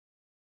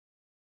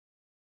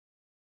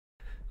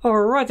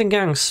Alright then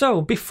gang,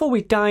 so before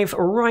we dive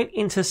right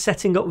into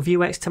setting up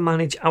Vuex to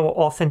manage our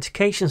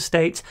authentication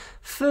state,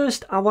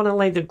 first I want to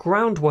lay the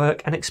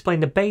groundwork and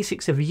explain the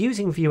basics of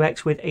using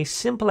Vuex with a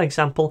simple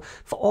example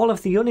for all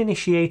of the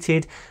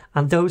uninitiated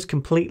and those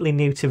completely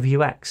new to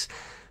Vuex.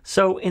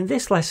 So in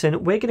this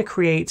lesson we're going to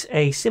create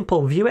a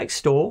simple Vuex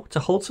store to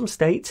hold some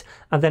state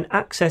and then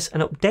access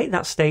and update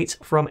that state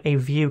from a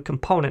Vue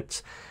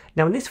component.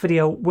 Now in this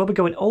video we'll be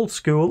going old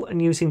school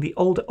and using the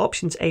older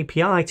options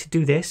API to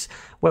do this,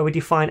 where we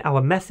define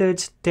our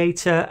methods,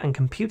 data and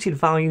computed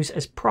values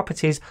as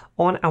properties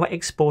on our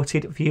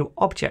exported Vue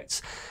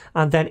objects.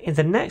 And then in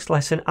the next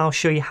lesson I'll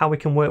show you how we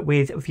can work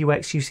with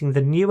Vuex using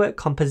the newer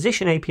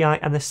composition API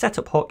and the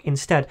setup hook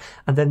instead,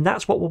 and then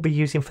that's what we'll be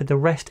using for the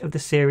rest of the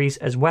series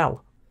as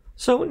well.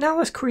 So now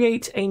let's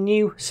create a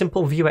new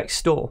simple Vuex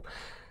store.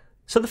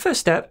 So the first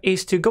step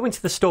is to go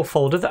into the store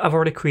folder that I've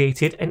already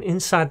created and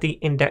inside the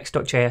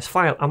index.js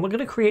file, and we're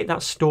going to create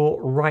that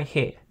store right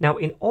here. Now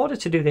in order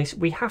to do this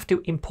we have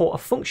to import a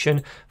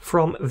function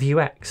from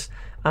Vuex,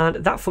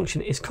 and that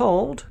function is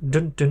called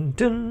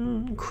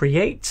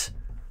create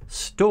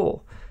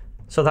store.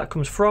 So that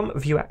comes from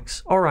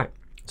Vuex. Alright,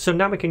 so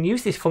now we can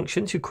use this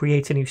function to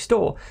create a new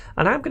store,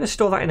 and I'm going to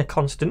store that in a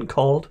constant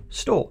called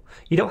store.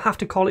 You don't have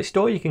to call it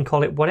store, you can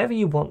call it whatever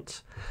you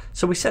want.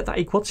 So we set that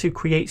equal to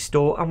create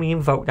store and we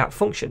invoke that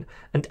function,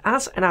 and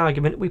as an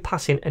argument we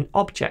pass in an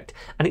object,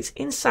 and it's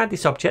inside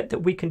this object that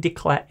we can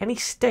declare any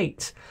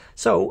state.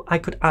 So I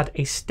could add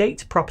a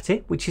state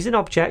property, which is an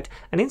object,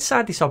 and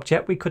inside this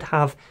object we could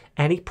have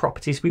any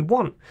properties we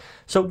want.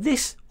 So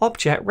this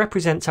object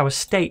represents our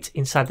state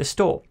inside the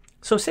store.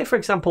 So say for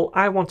example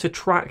I want to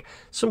track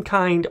some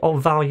kind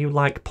of value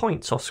like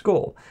points or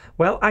score.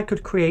 Well, I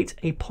could create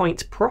a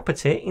point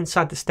property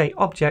inside the state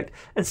object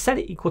and set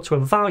it equal to a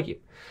value.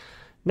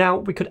 Now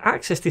we could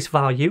access this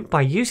value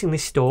by using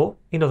this store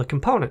in other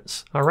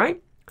components.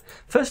 Alright,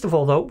 first of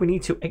all though we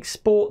need to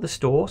export the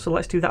store, so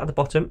let's do that at the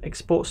bottom,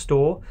 export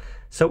store.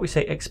 So we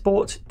say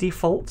export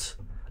default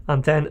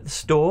and then the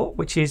store,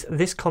 which is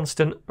this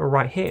constant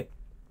right here.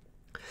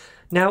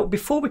 Now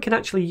before we can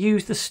actually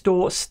use the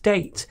store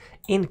state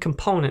in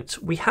components,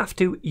 we have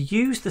to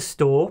use the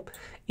store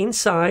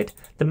inside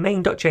the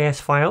main.js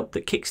file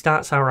that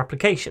kickstarts our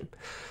application.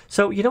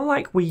 So you know,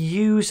 like we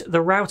use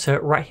the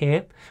router right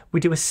here, we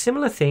do a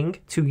similar thing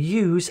to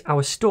use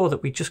our store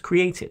that we just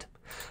created.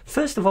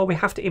 First of all we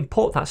have to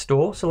import that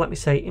store, so let me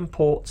say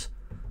import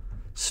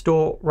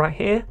store right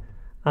here,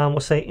 and we'll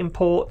say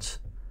import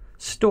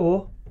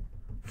store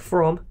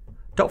from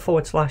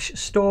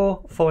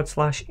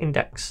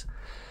 /store/index.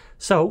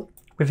 So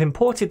we've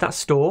imported that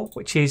store,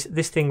 which is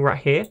this thing right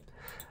here.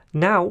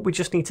 Now we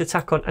just need to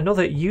tack on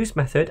another use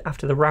method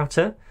after the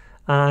router,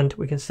 and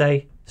we can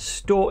say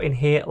store in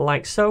here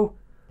like so,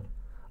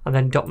 and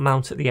then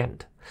 .mount at the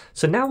end.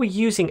 So now we're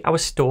using our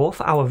store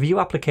for our Vue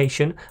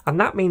application, and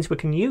that means we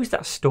can use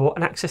that store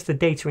and access the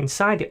data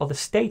inside it or the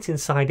state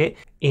inside it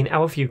in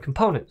our Vue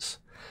components.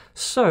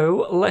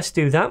 So let's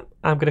do that.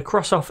 I'm going to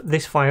cross off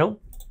this file,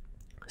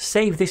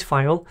 save this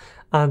file,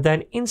 and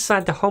then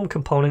inside the home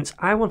components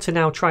I want to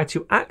now try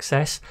to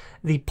access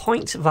the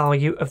point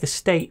value of the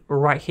state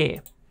right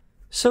here.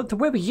 So the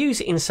way we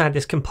use it inside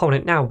this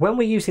component now, when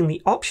we're using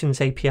the options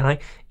API,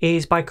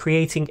 is by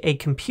creating a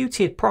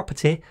computed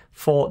property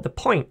for the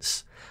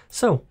points.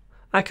 So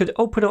I could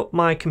open up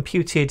my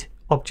computed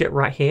object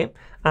right here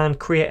and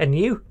create a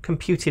new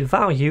computed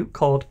value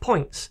called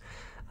points.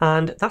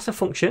 And that's a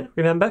function.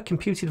 Remember,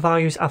 computed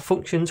values are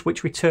functions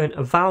which return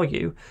a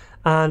value,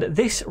 and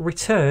this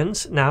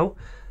returns now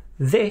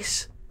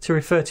this to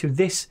refer to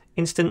this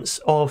instance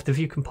of the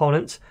Vue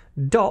component,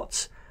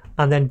 dot,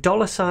 and then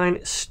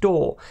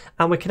 $store,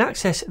 and we can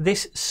access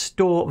this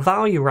store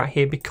value right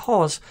here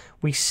because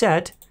we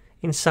said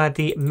inside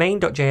the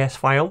main.js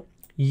file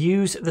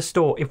use the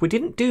store. If we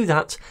didn't do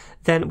that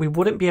then we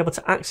wouldn't be able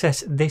to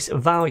access this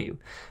value,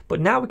 but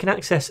now we can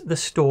access the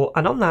store,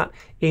 and on that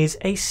is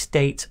a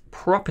state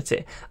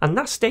property, and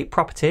that state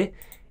property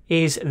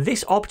is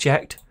this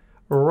object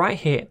right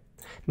here.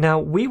 Now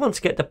we want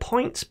to get the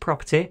points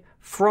property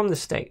from the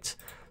state,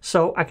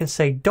 so I can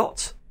say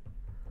dot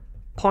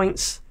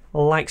points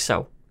like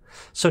so.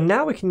 So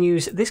now we can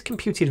use this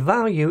computed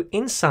value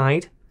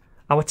inside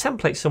our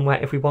template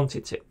somewhere if we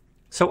wanted to.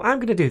 So I'm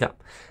going to do that.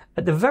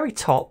 At the very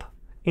top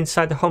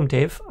inside the home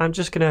div I'm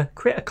just going to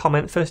create a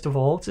comment first of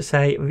all to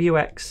say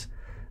Vuex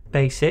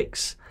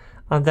basics,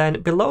 and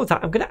then below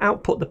that I'm going to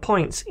output the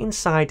points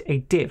inside a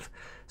div.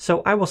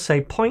 So I will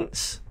say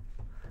points,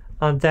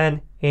 and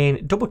then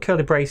in double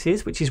curly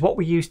braces, which is what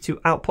we use to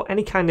output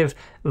any kind of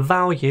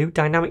value,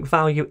 dynamic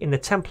value in the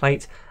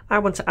template, I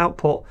want to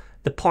output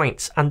the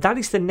points, and that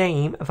is the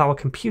name of our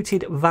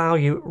computed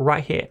value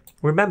right here.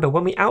 Remember,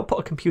 when we output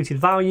a computed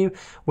value,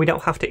 we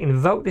don't have to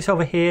invoke this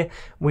over here,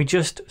 we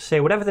just say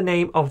whatever the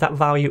name of that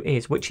value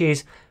is, which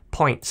is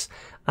points.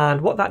 And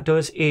what that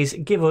does is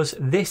give us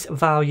this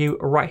value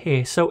right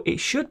here. So it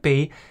should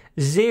be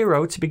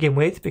 0 to begin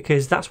with,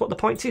 because that's what the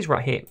point is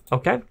right here,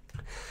 okay?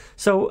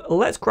 So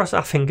let's cross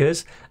our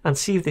fingers and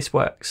see if this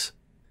works.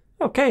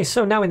 Okay,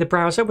 so now in the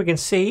browser we can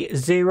see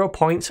 0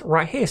 points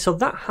right here. So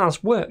that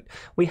has worked.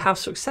 We have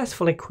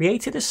successfully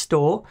created a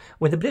store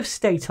with a bit of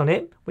state on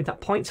it with that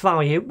points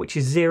value, which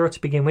is 0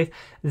 to begin with.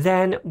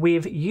 Then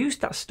we've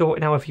used that store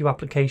in our Vue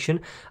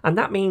application, and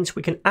that means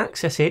we can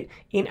access it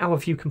in our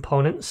Vue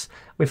components.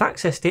 We've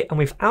accessed it and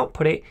we've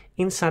output it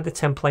inside the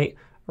template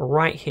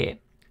right here.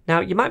 Now,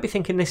 you might be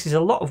thinking this is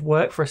a lot of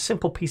work for a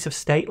simple piece of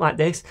state like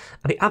this,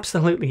 and it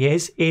absolutely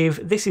is. If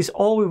this is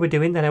all we were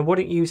doing, then I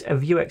wouldn't use a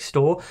Vuex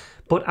store,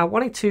 but I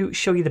wanted to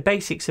show you the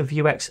basics of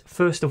Vuex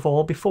first of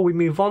all before we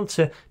move on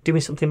to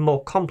doing something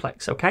more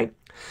complex, okay?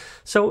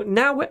 So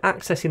now we're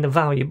accessing the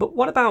value, but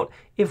what about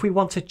if we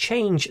want to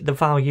change the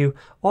value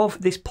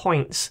of this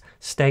points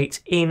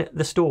state in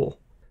the store?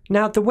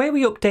 Now, the way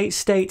we update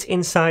state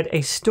inside a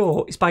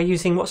store is by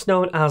using what's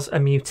known as a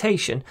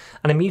mutation.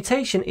 And a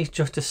mutation is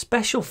just a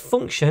special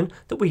function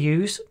that we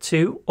use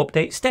to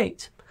update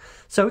state.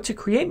 So to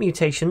create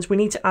mutations, we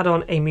need to add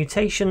on a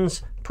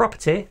mutations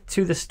property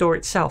to the store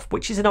itself,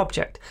 which is an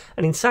object.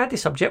 And inside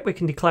this object, we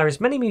can declare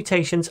as many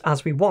mutations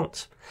as we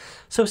want.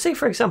 So say,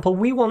 for example,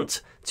 we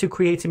want to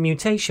create a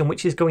mutation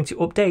which is going to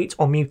update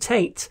or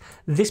mutate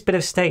this bit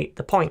of state,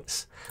 the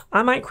points.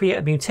 I might create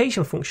a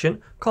mutation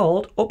function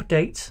called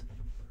update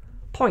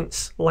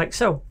points, like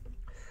so.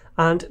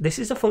 And this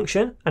is a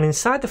function, and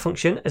inside the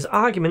function as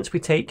arguments we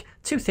take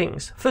two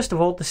things. First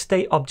of all, the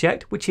state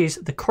object, which is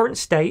the current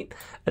state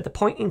at the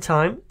point in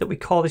time that we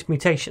call this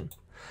mutation.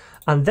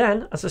 And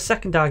then as a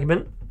second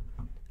argument,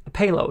 a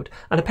payload.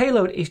 And a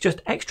payload is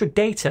just extra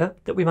data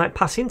that we might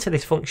pass into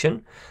this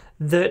function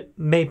that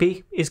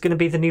maybe is going to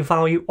be the new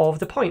value of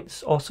the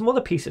points or some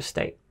other piece of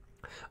state.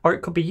 Or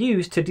it could be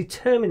used to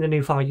determine the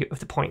new value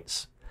of the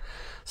points.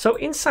 So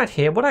inside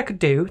here, what I could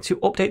do to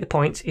update the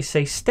points is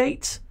say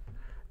state.points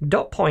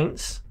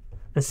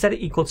and set it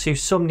equal to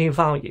some new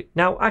value.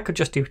 Now I could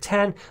just do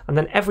 10, and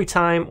then every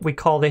time we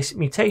call this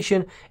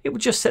mutation, it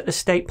would just set the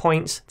state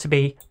points to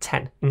be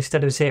 10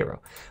 instead of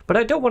 0. But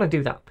I don't want to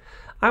do that.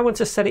 I want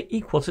to set it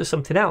equal to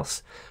something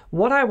else.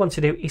 What I want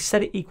to do is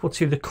set it equal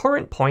to the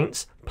current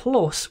points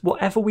plus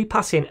whatever we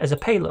pass in as a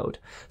payload.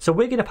 So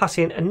we're going to pass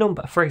in a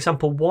number, for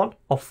example 1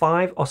 or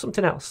 5 or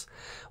something else.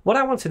 What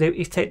I want to do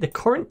is take the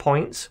current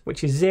points,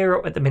 which is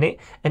 0 at the minute,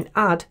 and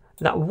add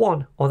that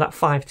 1 or that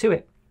 5 to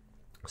it.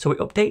 So it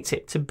updates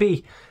it to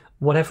be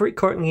whatever it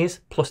currently is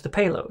plus the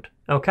payload.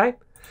 Okay?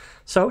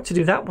 So to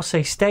do that, we'll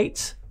say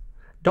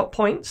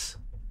state.points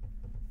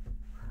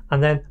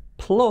and then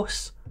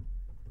plus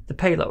the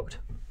payload.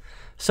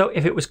 So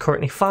if it was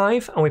currently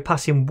 5 and we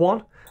pass in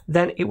 1,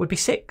 then it would be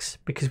 6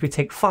 because we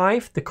take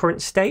 5, the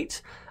current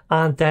state,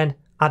 and then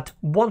add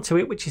 1 to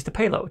it, which is the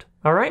payload.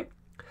 All right?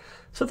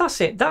 So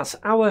that's it. That's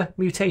our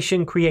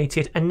mutation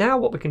created. And now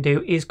what we can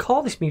do is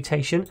call this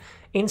mutation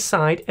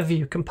inside a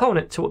Vue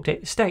component to update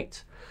the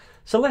state.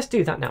 So let's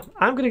do that now.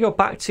 I'm going to go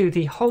back to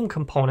the home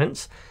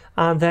components,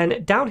 and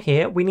then down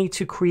here we need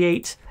to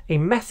create a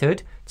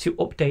method to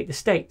update the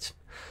state.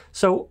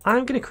 So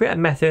I'm going to create a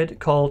method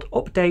called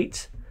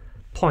update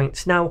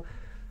points. Now,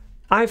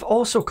 I've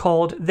also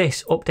called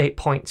this update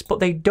points,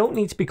 but they don't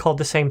need to be called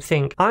the same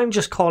thing. I'm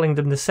just calling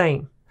them the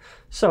same.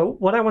 So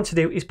what I want to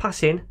do is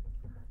pass in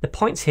the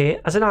points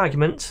here as an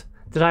argument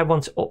that I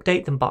want to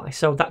update them by.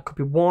 So that could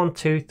be 1,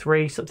 2,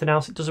 3, something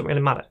else. It doesn't really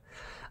matter.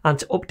 And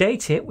to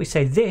update it, we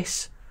say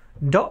this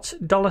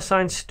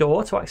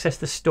 $store to access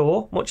the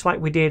store, much like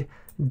we did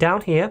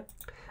down here.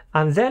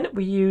 And then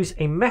we use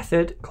a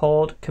method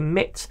called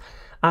commit.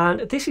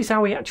 And this is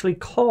how we actually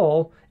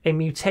call a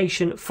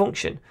mutation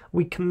function.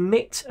 We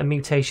commit a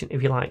mutation,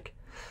 if you like.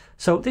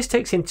 So this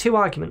takes in two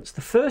arguments.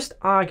 The first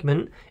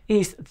argument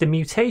is the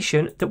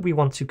mutation that we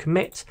want to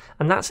commit,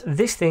 and that's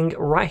this thing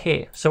right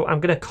here. So I'm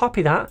going to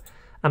copy that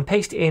and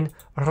paste it in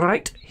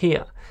right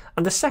here.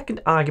 And the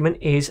second argument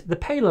is the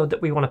payload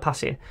that we want to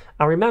pass in.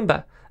 Now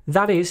remember,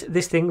 that is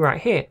this thing right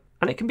here,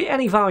 and it can be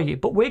any value,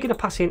 but we're going to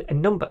pass in a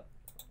number.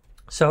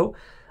 So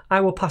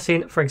I will pass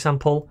in, for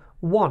example,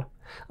 1.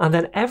 And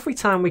then every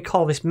time we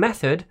call this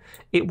method,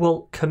 it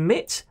will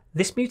commit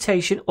this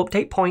mutation,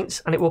 update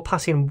points, and it will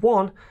pass in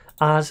 1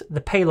 as the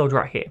payload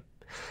right here.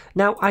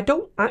 Now, I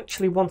don't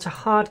actually want to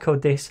hard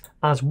code this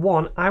as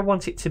 1. I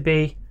want it to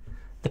be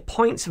the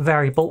points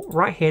variable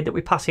right here that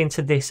we pass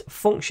into this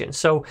function.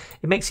 So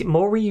it makes it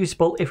more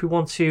reusable if we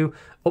want to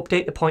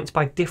update the points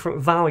by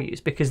different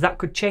values, because that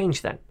could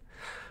change then.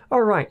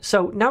 All right,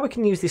 so now we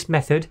can use this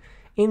method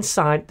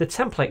inside the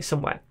template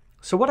somewhere.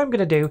 So what I'm going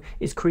to do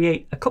is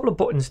create a couple of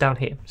buttons down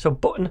here. So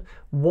button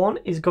 1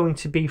 is going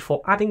to be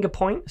for adding a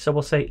point. So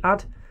we'll say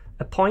add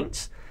a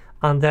point.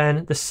 And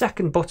then the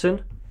second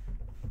button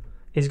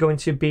is going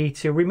to be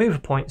to remove a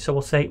point. So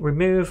we'll say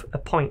remove a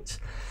point.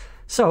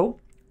 So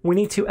we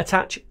need to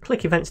attach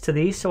click events to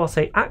these. So I'll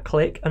say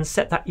 @click and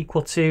set that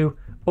equal to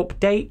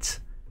update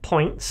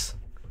points,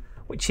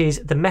 which is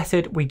the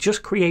method we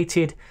just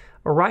created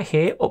right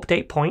here,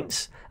 update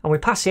points. And we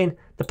pass in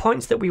the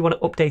points that we want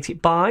to update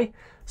it by.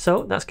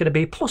 So that's going to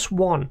be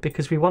 +1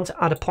 because we want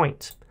to add a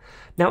point.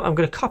 Now I'm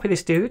going to copy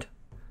this dude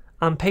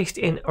and paste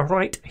it in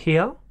right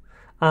here.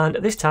 and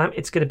this time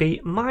it's going to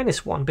be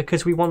 -1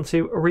 because we want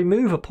to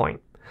remove a point.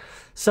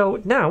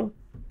 So now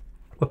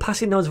we're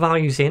passing those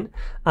values in,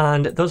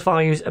 and those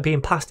values are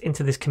being passed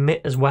into this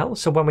commit as well.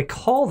 So when we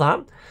call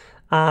that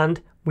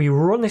and we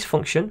run this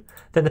function,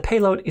 then the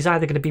payload is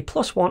either going to be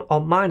 +1 or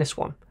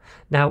 -1.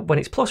 Now, when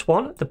it's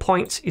 +1, the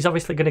point is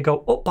obviously going to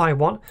go up by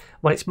 1.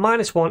 When it's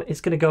 -1,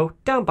 it's going to go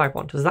down by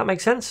 1. Does that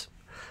make sense?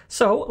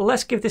 So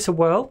let's give this a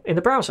whirl in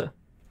the browser.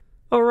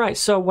 Alright,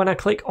 so when I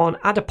click on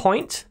add a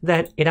point,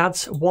 then it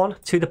adds 1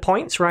 to the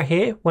points right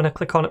here. When I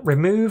click on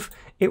remove,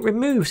 it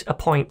removes a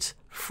point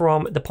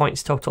from the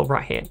points total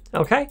right here.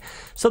 Okay,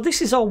 so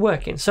this is all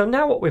working. So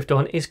now what we've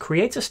done is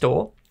create a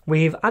store.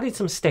 We've added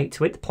some state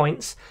to it, the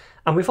points,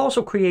 and we've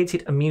also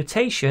created a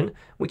mutation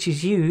which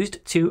is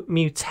used to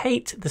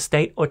mutate the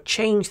state or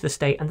change the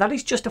state, and that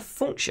is just a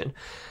function.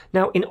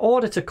 Now, in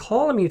order to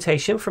call a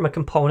mutation from a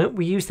component,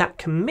 we use that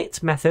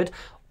commit method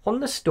on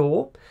the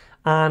store,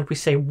 and we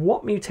say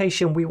what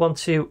mutation we want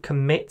to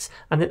commit,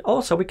 and then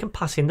also we can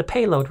pass in the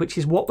payload, which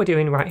is what we're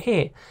doing right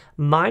here.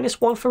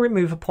 -1 for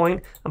remove a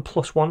point and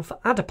 +1 for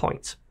add a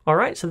point. All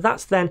right, so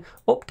that's then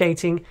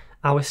updating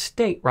our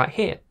state right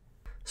here.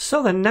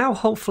 So then now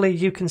hopefully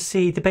you can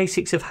see the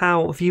basics of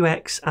how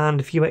Vuex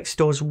and Vuex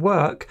stores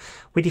work.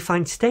 We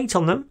define state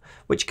on them,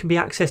 which can be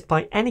accessed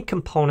by any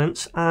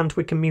components, and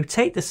we can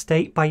mutate the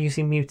state by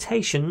using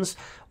mutations,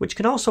 which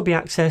can also be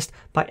accessed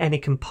by any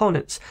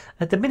components.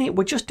 At the minute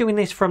we're just doing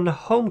this from the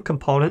home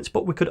components,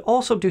 but we could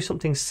also do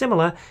something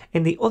similar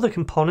in the other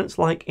components,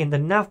 like in the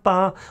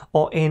navbar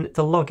or in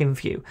the login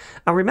view.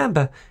 And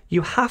remember,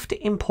 you have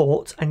to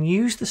import and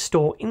use the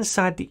store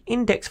inside the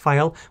index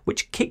file,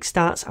 which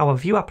kickstarts our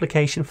Vue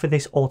application for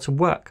this all to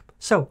work.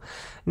 So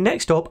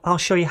next up, I'll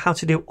show you how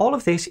to do all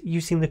of this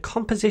using the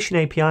composition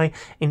API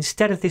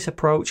instead of this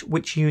approach,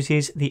 which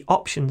uses the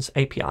options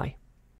API.